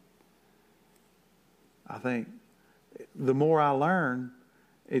about Him. I think the more I learn,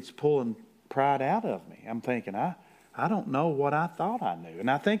 it's pulling pride out of me. I'm thinking, I don't know what I thought I knew. And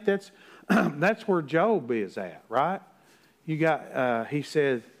I think that's that's where Job is at, right? You got, he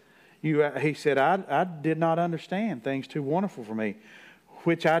said, I did not understand things too wonderful for me,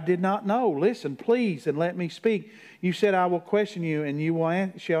 which I did not know. Listen, please, and let me speak. You said, I will question you, and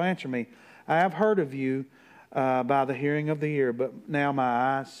you shall answer me. I have heard of you by the hearing of the ear, but now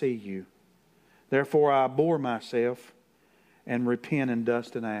my eyes see you. Therefore I abhor myself and repent in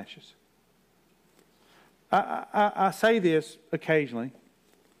dust and ashes. I say this occasionally.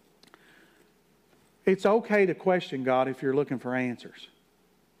 It's okay to question God if you're looking for answers.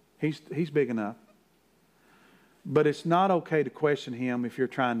 He's big enough. But it's not okay to question Him if you're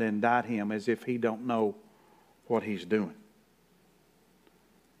trying to indict Him as if He don't know what He's doing.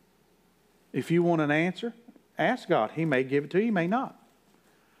 If you want an answer, ask God. He may give it to you, He may not.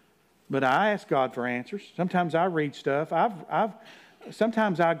 But I ask God for answers. Sometimes I read stuff.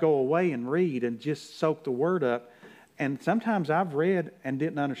 Sometimes I go away and read and just soak the Word up. And sometimes I've read and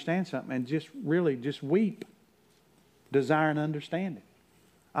didn't understand something and just weep, desiring understanding.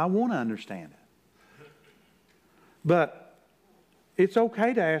 I want to understand it. But it's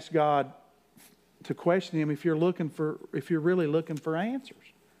okay to ask God to question Him if you're really looking for answers.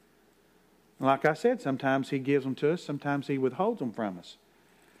 Like I said, sometimes He gives them to us, sometimes He withholds them from us.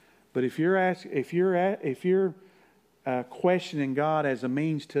 But if you're questioning God as a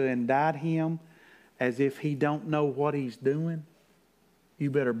means to indict Him, as if He don't know what He's doing,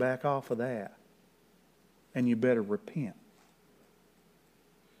 you better back off of that. And you better repent.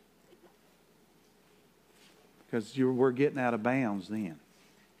 Because we're getting out of bounds then.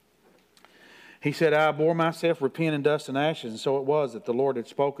 He said, I abhor myself, repent in dust and ashes. And so it was that the Lord had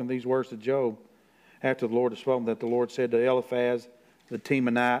spoken these words to Job. After the Lord had spoken, that the Lord said to Eliphaz the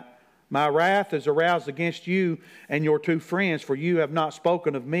Temanite, my wrath is aroused against you and your two friends, for you have not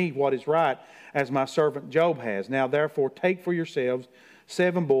spoken of me what is right, as my servant Job has. Now therefore take for yourselves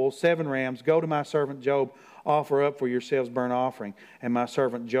 7 bulls, 7 rams. Go to my servant Job, offer up for yourselves burnt offering, and my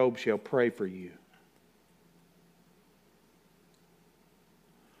servant Job shall pray for you.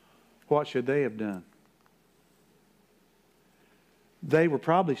 What should they have done? They were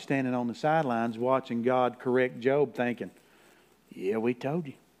probably standing on the sidelines watching God correct Job, thinking, yeah, we told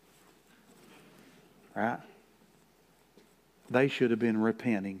you. Right? They should have been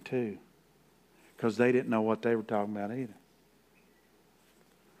repenting too, because they didn't know what they were talking about either.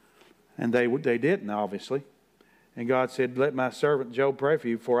 And they didn't, obviously. And God said, let my servant Job pray for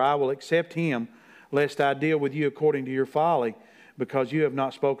you, for I will accept him, lest I deal with you according to your folly, because you have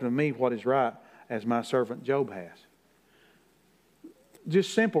not spoken of me what is right, as my servant Job has.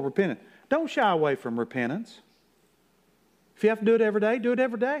 Just simple repentance. Don't shy away from repentance. If you have to do it every day, do it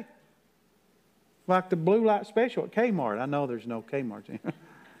every day. Like the blue light special at Kmart. I know there's no Kmart.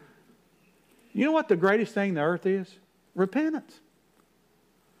 You know what the greatest thing on the earth is? Repentance.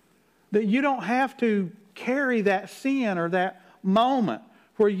 That you don't have to carry that sin or that moment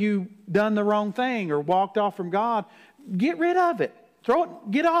where you done the wrong thing or walked off from God. Get rid of it. Throw it.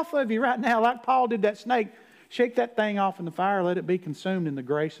 Get off of you right now, like Paul did that snake. Shake that thing off in the fire. Let it be consumed in the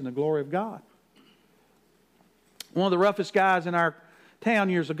grace and the glory of God. One of the roughest guys in our town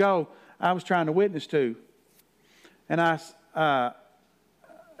years ago, I was trying to witness to. And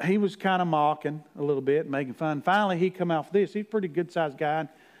he was kind of mocking a little bit, making fun. Finally, he come out for this. He's a pretty good-sized guy.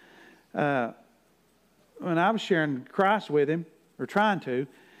 When I was sharing Christ with him, or trying to,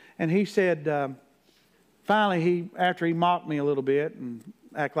 and he said, finally, after he mocked me a little bit and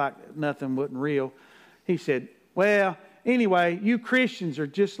act like nothing wasn't real, he said, well, anyway, you Christians are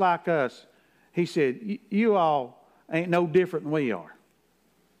just like us. He said, you all ain't no different than we are.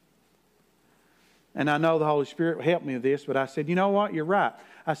 And I know the Holy Spirit helped me with this, but I said, you know what? You're right.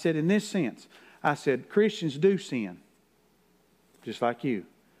 I said, in this sense, I said, Christians do sin, just like you.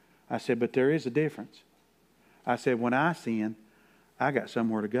 I said, but there is a difference. I said, when I sin, I got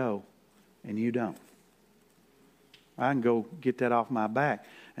somewhere to go, and you don't. I can go get that off my back.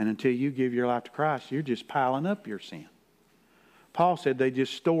 And until you give your life to Christ, you're just piling up your sin. Paul said they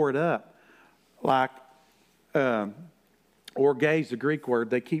just store it up like... orges, the Greek word,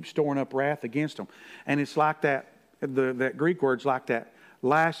 they keep storing up wrath against them. And it's like that, that Greek word's like that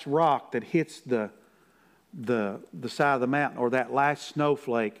last rock that hits the side of the mountain, or that last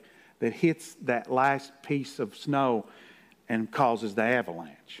snowflake that hits that last piece of snow and causes the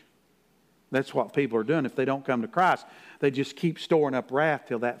avalanche. That's what people are doing if they don't come to Christ. They just keep storing up wrath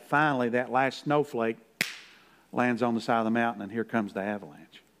till that finally that last snowflake lands on the side of the mountain, and here comes the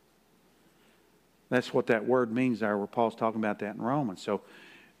avalanche. That's what that word means there, where Paul's talking about that in Romans. So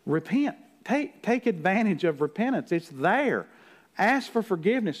repent. take advantage of repentance. It's there. Ask for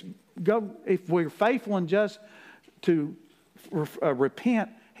forgiveness. Go, if we're faithful and just to repent,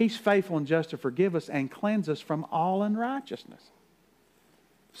 He's faithful and just to forgive us and cleanse us from all unrighteousness.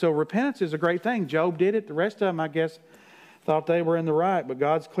 So repentance is a great thing. Job did it. The rest of them, I guess, thought they were in the right, but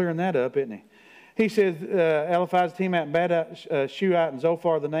God's clearing that up, isn't He? He says, Eliphaz, Temat, Badad, Shuhite, and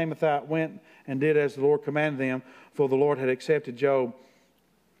Zophar, the Naamathite, went and did as the Lord commanded them, for the Lord had accepted Job.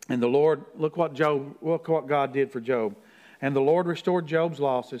 And the Lord, look what God did for Job. And the Lord restored Job's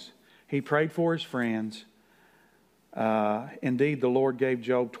losses. He prayed for his friends. Indeed, the Lord gave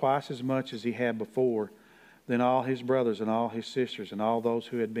Job twice as much as he had before. Then all his brothers and all his sisters and all those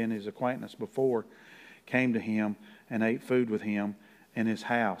who had been his acquaintance before came to him and ate food with him in his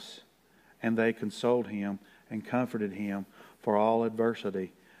house. And they consoled him and comforted him for all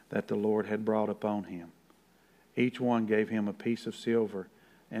adversity that the Lord had brought upon him. Each one gave him a piece of silver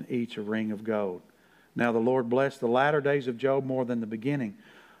and each a ring of gold. Now the Lord blessed the latter days of Job more than the beginning.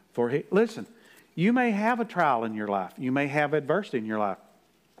 Listen, you may have a trial in your life. You may have adversity in your life.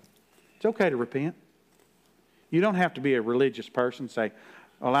 It's okay to repent. You don't have to be a religious person and say,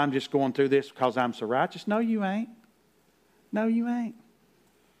 well, I'm just going through this because I'm so righteous. No, you ain't. No, you ain't.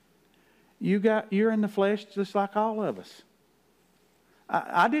 You're in the flesh just like all of us.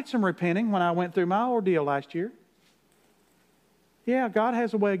 I did some repenting when I went through my ordeal last year. Yeah, God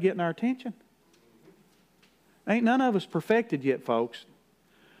has a way of getting our attention. Ain't none of us perfected yet, folks.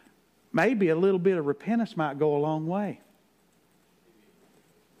 Maybe a little bit of repentance might go a long way.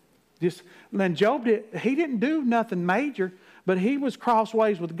 Then Job he didn't do nothing major, but he was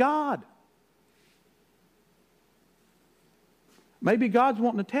crossways with God. Maybe God's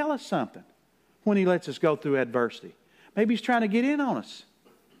wanting to tell us something when He lets us go through adversity. Maybe He's trying to get in on us.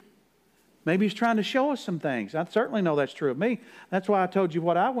 Maybe He's trying to show us some things. I certainly know that's true of me. That's why I told you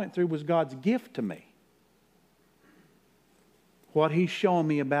what I went through was God's gift to me. What He's showing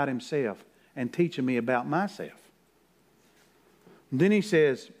me about Himself and teaching me about myself. And then He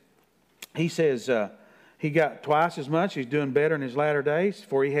says, he got twice as much. He's doing better in his latter days,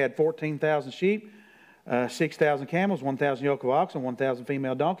 for he had 14,000 sheep, 6,000 camels, 1,000 yoke of oxen, 1,000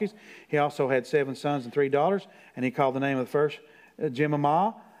 female donkeys. He also had 7 sons and 3 daughters, and he called the name of the first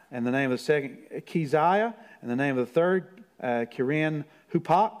Jemimah, and the name of the second Keziah, and the name of the third Kirin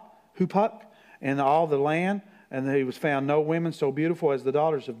Hupuk, and all the land. And he was found no women so beautiful as the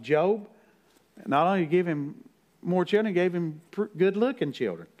daughters of Job. Not only gave him more children, he gave him good-looking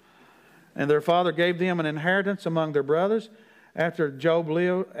children. And their father gave them an inheritance among their brothers. After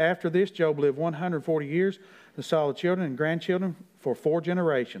this, Job lived 140 years and saw the children and grandchildren for 4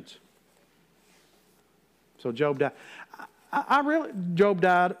 generations. So Job died. Job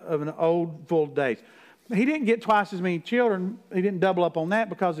died of an old, full days. He didn't get twice as many children. He didn't double up on that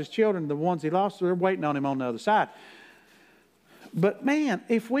because his children, the ones he lost, they're waiting on him on the other side. But man,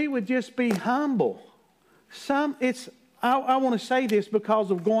 if we would just be humble, I want to say this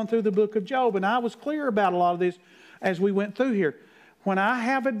because of going through the book of Job, and I was clear about a lot of this as we went through here. When I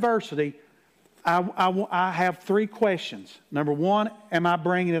have adversity, I have 3 questions. Number 1, am I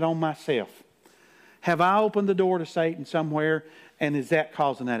bringing it on myself? Have I opened the door to Satan somewhere, and is that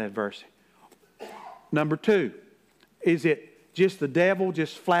causing that adversity? Number 2, is it just the devil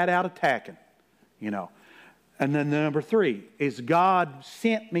just flat out attacking? And then number 3, is God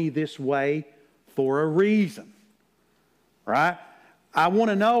sent me this way for a reason? Right? I want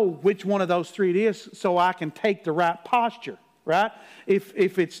to know which one of those 3 it is so I can take the right posture. Right?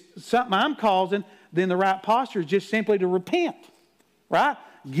 If it's something I'm causing, then the right posture is just simply to repent. Right?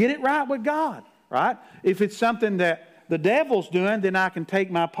 Get it right with God. Right? If it's something that the devil's doing, then I can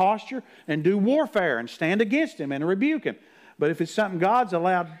take my posture and do warfare and stand against him and rebuke him. But if it's something God's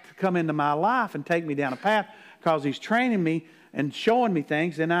allowed to come into my life and take me down a path because He's training me and showing me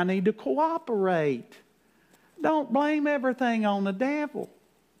things, then I need to cooperate. Don't blame everything on the devil.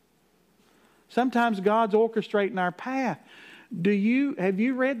 Sometimes God's orchestrating our path. Have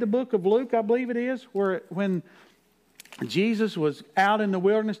you read the book of Luke, I believe it is, when Jesus was out in the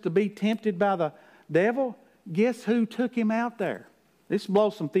wilderness to be tempted by the devil? Guess who took him out there? This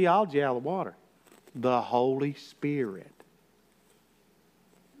blows some theology out of the water. The Holy Spirit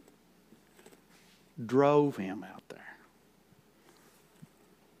drove him out there.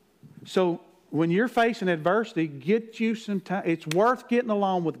 So when you're facing adversity, get you some time. It's worth getting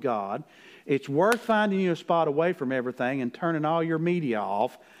along with God. It's worth finding you a spot away from everything and turning all your media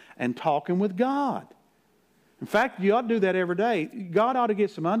off and talking with God. In fact, you ought to do that every day. God ought to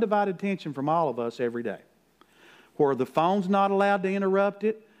get some undivided attention from all of us every day. Where the phone's not allowed to interrupt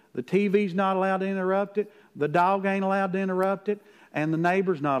it, the TV's not allowed to interrupt it, the dog ain't allowed to interrupt it, and the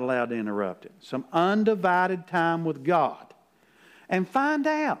neighbor's not allowed to interrupt it. Some undivided time with God. And find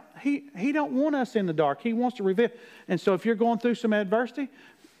out. He don't want us in the dark. He wants to reveal. And so if you're going through some adversity,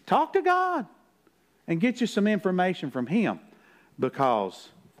 talk to God and get you some information from Him, because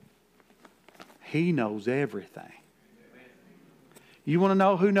He knows everything. You want to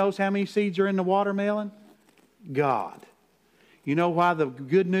know who knows how many seeds are in the watermelon? God. You know why the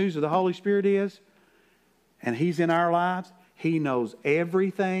good news of the Holy Spirit is? And He's in our lives. He knows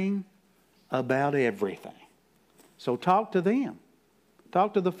everything about everything. So talk to them.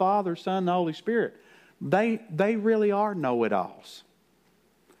 Talk to the Father, Son, and the Holy Spirit. They really are know-it-alls.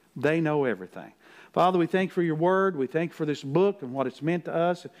 They know everything. Father, we thank you for your word. We thank you for this book and what it's meant to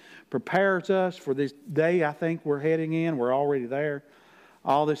us. It prepares us for this day I think we're heading in. We're already there.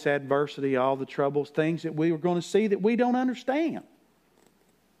 All this adversity, all the troubles, things that we were going to see that we don't understand.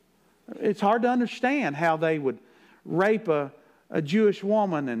 It's hard to understand how they would rape a Jewish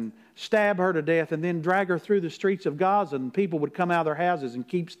woman and stab her to death and then drag her through the streets of Gaza, and people would come out of their houses and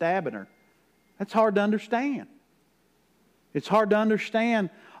keep stabbing her. That's hard to understand. It's hard to understand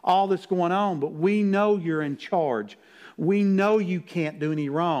all that's going on, but we know you're in charge. We know you can't do any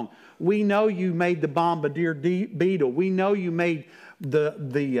wrong. We know you made the bombardier beetle. We know you made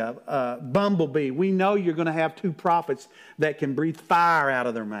the bumblebee. We know you're going to have two prophets that can breathe fire out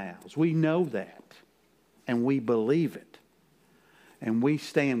of their mouths. We know that, and we believe it. And we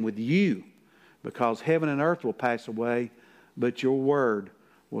stand with you, because heaven and earth will pass away, but your word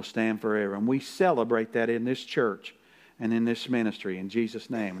will stand forever. And we celebrate that in this church and in this ministry in Jesus'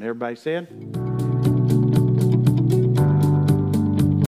 name. And everybody said?